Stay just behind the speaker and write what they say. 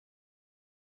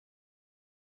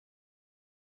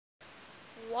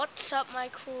What's up, my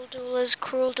Cruel Duelers?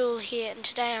 Cruel Duel here, and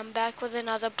today I'm back with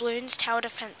another Bloons Tower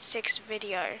Defense 6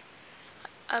 video.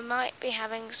 I might be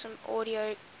having some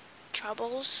audio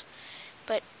troubles,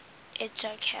 but it's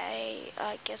okay.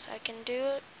 I guess I can do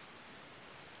it.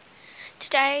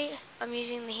 Today I'm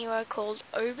using the hero called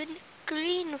Oben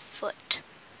Greenfoot.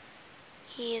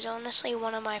 He is honestly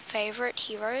one of my favorite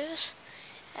heroes,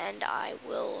 and I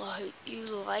will hope you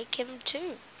like him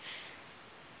too.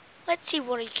 Let's see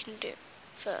what he can do.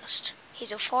 First,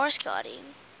 he's a forest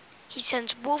guardian. He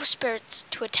sends wolf spirits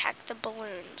to attack the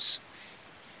balloons.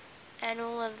 And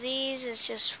all of these is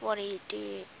just what he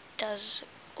does,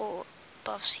 or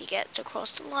buffs he gets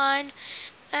across the line.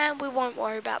 And we won't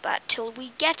worry about that till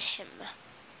we get him.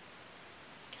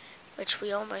 Which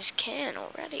we almost can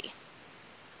already.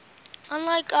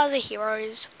 Unlike other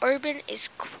heroes, Oben is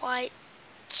quite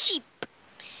cheap.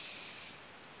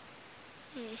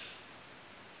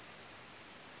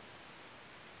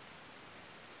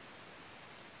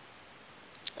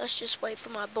 Let's just wait for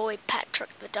my boy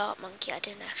Patrick the Dart Monkey. I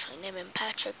didn't actually name him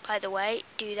Patrick, by the way.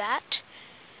 Do that.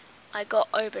 I got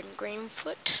Oben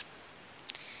Greenfoot.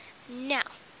 Now,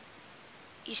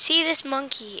 you see this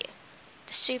monkey here?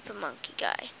 The super monkey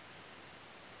guy.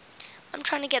 I'm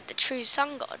trying to get the true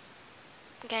sun god.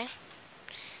 Okay?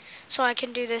 So I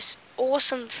can do this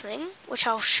awesome thing, which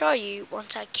I'll show you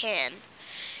once I can.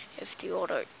 If the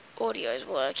audio is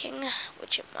working,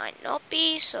 which it might not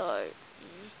be, so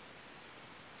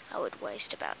I would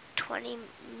waste about 20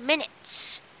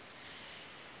 minutes.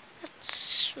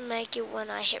 Let's make it when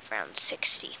I hit round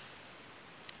 60.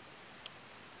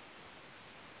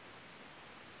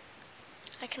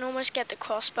 I can almost get the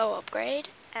crossbow upgrade,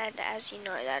 and as you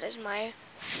know, that is my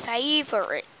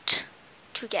favorite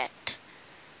to get.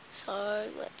 So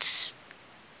let's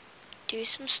do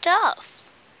some stuff.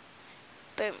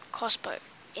 Boom, crossbow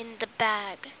in the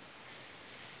bag.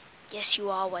 Yes, you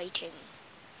are waiting.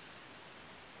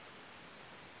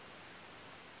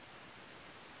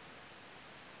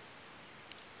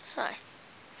 So,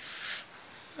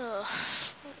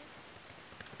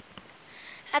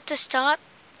 at the start,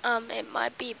 it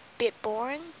might be a bit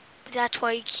boring, but that's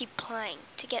why you keep playing,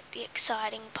 to get the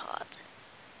exciting part.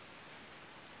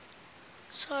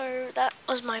 So, that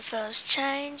was my first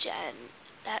change, and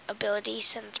that ability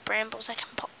sends brambles. I can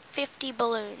pop 50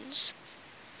 balloons.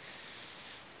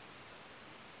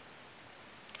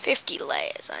 50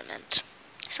 layers, I meant.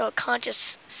 So it can't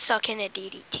just suck in a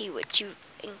DDT, which you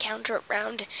encounter at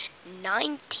round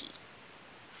 90.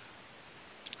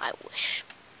 I wish.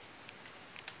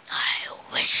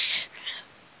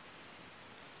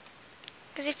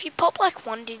 Because if you pop like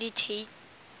one DDT,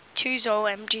 two Zol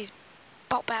MGs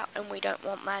pop out, and we don't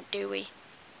want that, do we?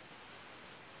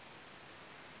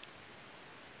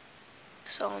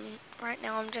 So right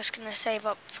now I'm just going to save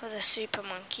up for the super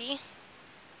monkey.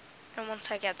 And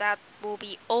once I get that, we'll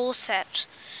be all set.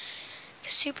 The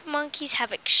super monkeys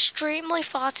have extremely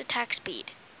fast attack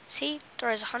speed. See,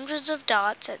 throws hundreds of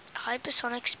darts at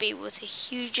hypersonic speed with a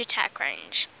huge attack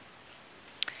range.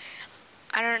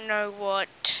 I don't know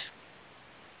what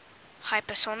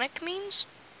hypersonic means,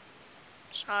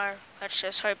 so let's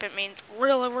just hope it means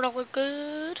really, really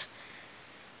good.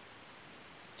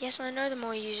 Yes, I know the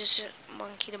more you use a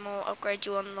monkey, the more upgrade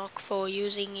you unlock for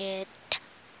using it.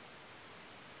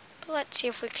 But let's see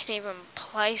if we can even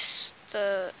place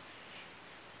the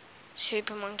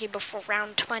super monkey before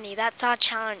round 20. That's our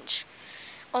challenge.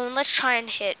 Oh, and let's try and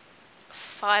hit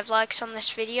 5 likes on this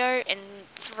video in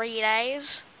 3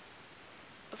 days.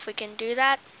 If we can do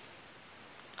that,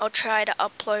 I'll try to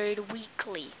upload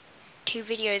weekly, 2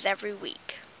 videos every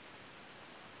week.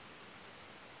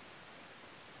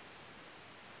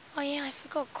 Oh yeah, I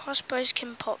forgot crossbows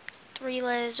can pop 3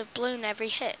 layers of bloon every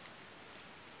hit.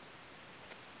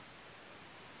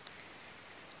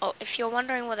 Oh, if you're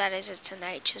wondering what that is, it's a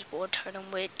nature's war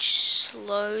totem which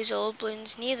slows all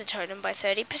bloons near the totem by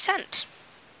 30%.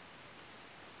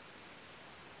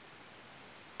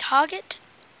 Target?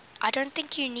 I don't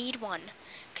think you need one,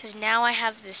 because now I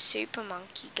have the super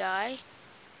monkey guy.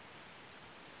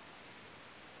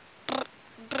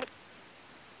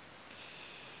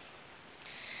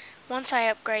 Once I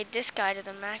upgrade this guy to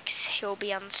the max, he'll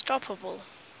be unstoppable.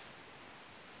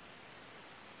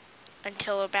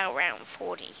 Until about round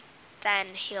 40.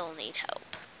 Then he'll need help.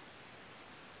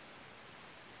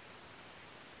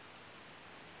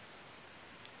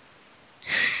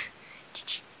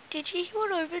 Did you hear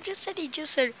what Oben just said? He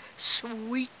just said,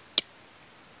 sweet.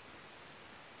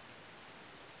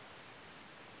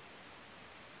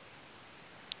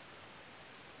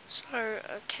 So,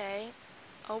 okay.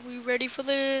 Are we ready for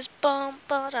this? Bum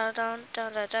ba da dun da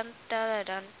da dun da da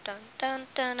dun dun dun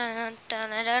dun dun dun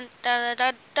dun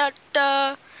dun dun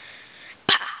dun.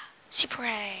 Pa! Super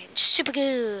range, super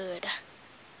good.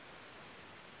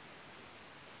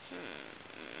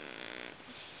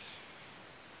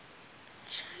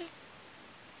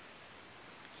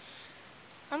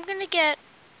 I'm gonna get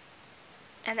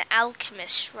an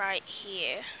alchemist right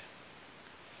here.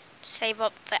 Save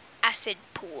up for acid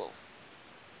pool.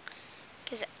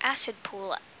 Because acid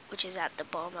pool, which is at the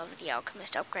bottom of the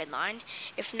alchemist upgrade line,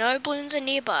 if no bloons are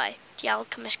nearby, the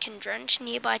alchemist can drench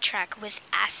nearby track with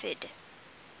acid,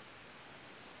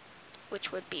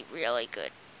 which would be really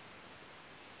good.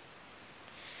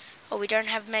 Oh, we don't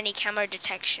have many camo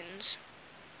detections.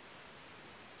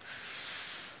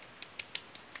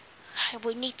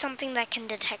 We need something that can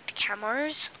detect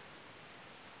camos.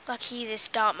 Lucky this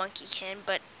dart monkey can,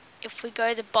 but if we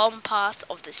go the bomb path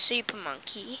of the super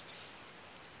monkey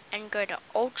and go to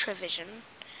ultra vision,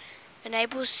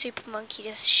 enables super monkey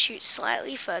to shoot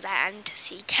slightly further and to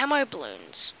see camo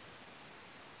balloons.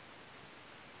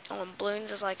 Oh, and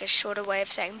balloons is like a shorter way of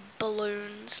saying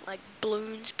balloons, like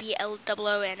bloons,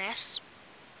 B-L-O-O-N-S.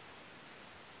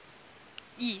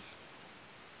 Yeah.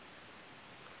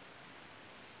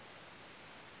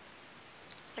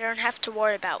 I don't have to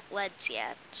worry about leads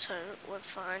yet, so we're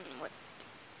fine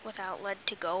without lead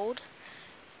to gold.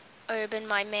 Urban,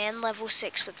 my man, level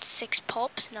 6 with 6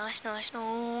 pops. Nice, nice,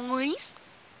 nice.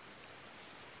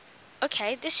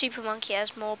 Okay, this super monkey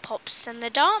has more pops than the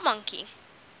dart monkey.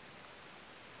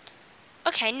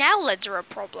 Okay, now leads are a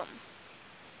problem.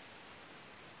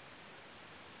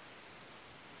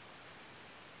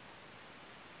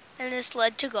 And this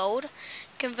lead to gold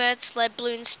converts lead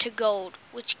balloons to gold,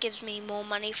 which gives me more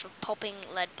money for popping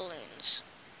lead balloons.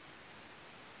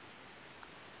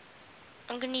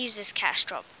 I'm going to use this cash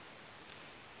drop.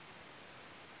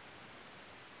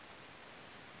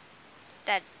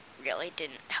 That really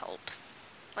didn't help,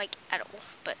 like, at all,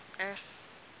 but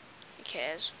who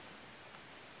cares?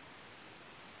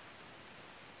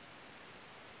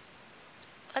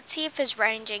 Let's see if his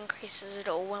range increases at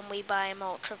all when we buy him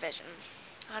Ultra Vision.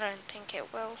 I don't think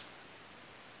it will.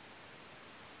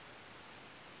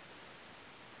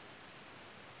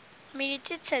 I mean, it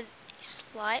did say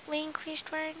slightly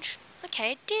increased range.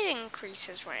 Okay, it did increase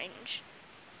his range.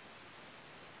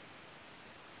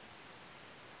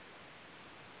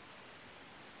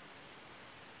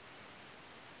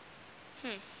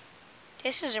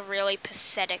 This is a really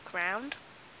pathetic round.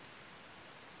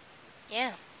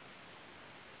 Yeah.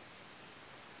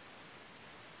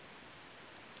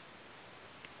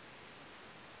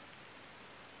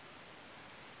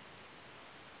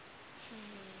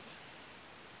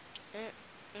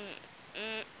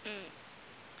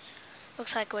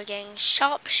 Looks like we're getting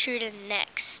Sharpshooter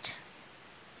next.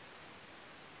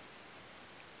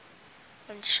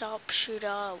 And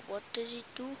Sharpshooter, what does it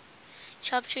do?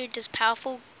 Sharpshooter does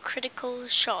powerful critical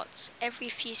shots every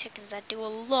few seconds that do a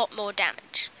lot more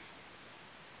damage.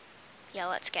 Yeah,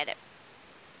 let's get it.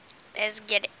 Let's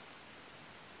get it.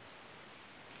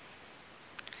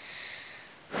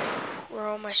 We're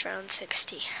almost round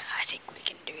 60. I think we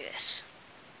can do this.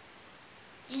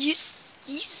 Yes,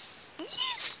 yes,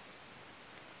 yes.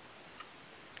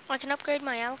 I can upgrade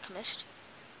my alchemist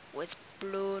with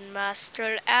Bloon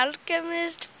Master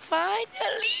Alchemist. Finally,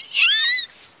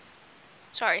 yes.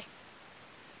 Sorry.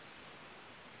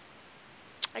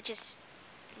 It's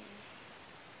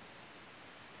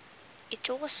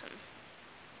awesome,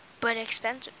 but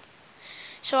expensive.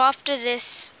 So after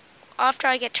this, after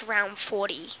I get to round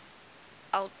 40,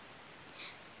 I'll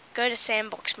go to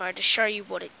sandbox mode to show you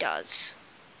what it does.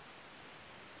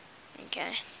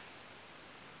 Okay.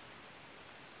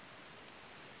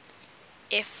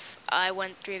 If I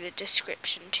went through the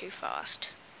description too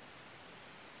fast.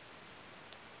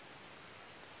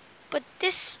 But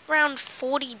this round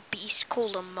 40 beast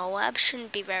called a Moab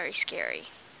shouldn't be very scary.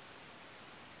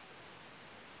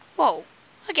 Whoa,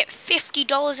 I get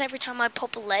 $50 every time I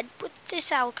pop a lead with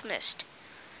this alchemist.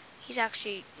 He's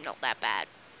actually not that bad.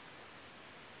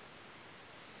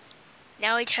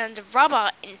 Now he turns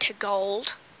rubber into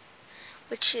gold,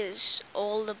 which is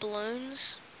all the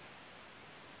balloons,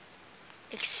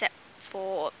 except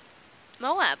for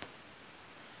Moab.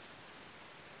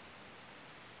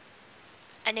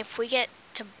 And if we get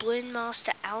to Bloon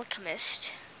Master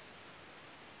Alchemist,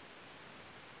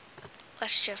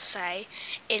 let's just say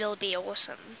it'll be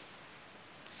awesome.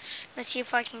 Let's see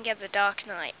if I can get the Dark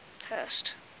Knight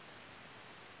first.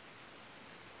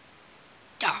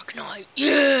 Dark Knight,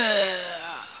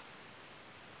 yeah!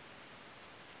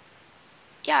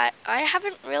 Yeah, I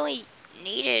haven't really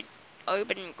needed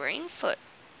Oban Greenfoot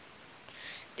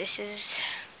This is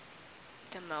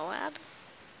the Moab.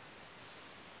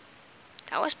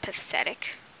 That was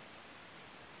pathetic.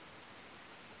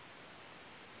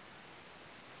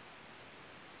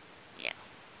 Now,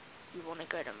 you want to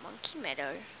go to Monkey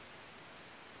Meadow.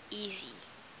 Easy.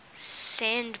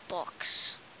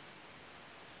 Sandbox.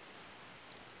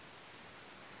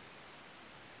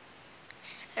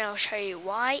 And I'll show you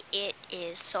why it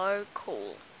is so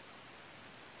cool.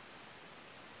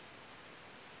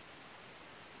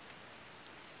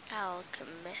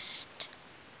 Alchemist.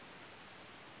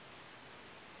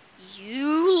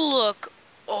 You look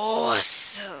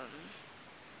awesome.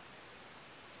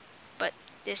 But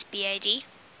this BAD.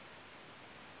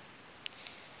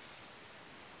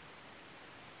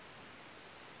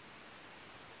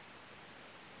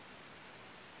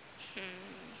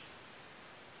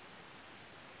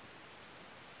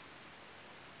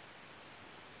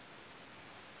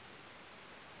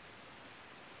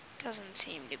 Doesn't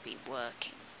seem to be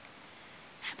working.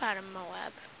 How about a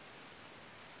Moab?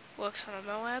 Works on a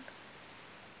Moab.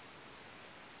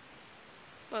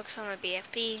 Works on a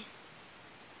BFB.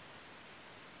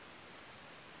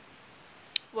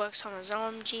 Works on a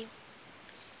ZOMG.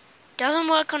 Doesn't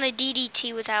work on a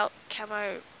DDT without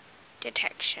camo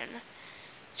detection.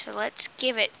 So let's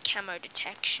give it camo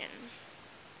detection.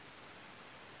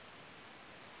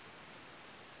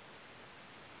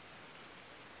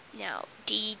 Now,